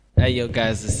Hey, yo,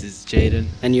 guys, this is Jaden,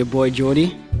 And your boy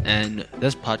Jordy. and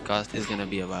this podcast is gonna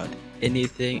be about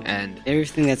anything and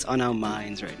Everything that's on our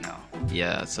minds right now.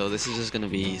 yeah. So this is just gonna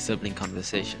be sibling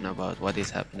conversation about what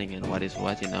is happening and what is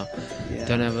what. Yeah.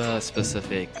 Don't have a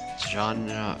specific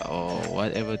genre or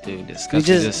whatever to We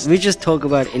discuss. just talk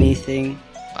about anything.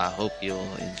 I hope you'll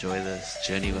enjoy this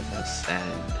journey with us,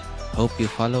 and hope you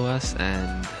follow us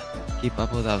and keep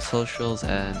up with our socials,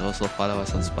 and also follow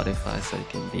us on Spotify so you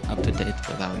can be up to date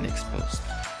with our next post.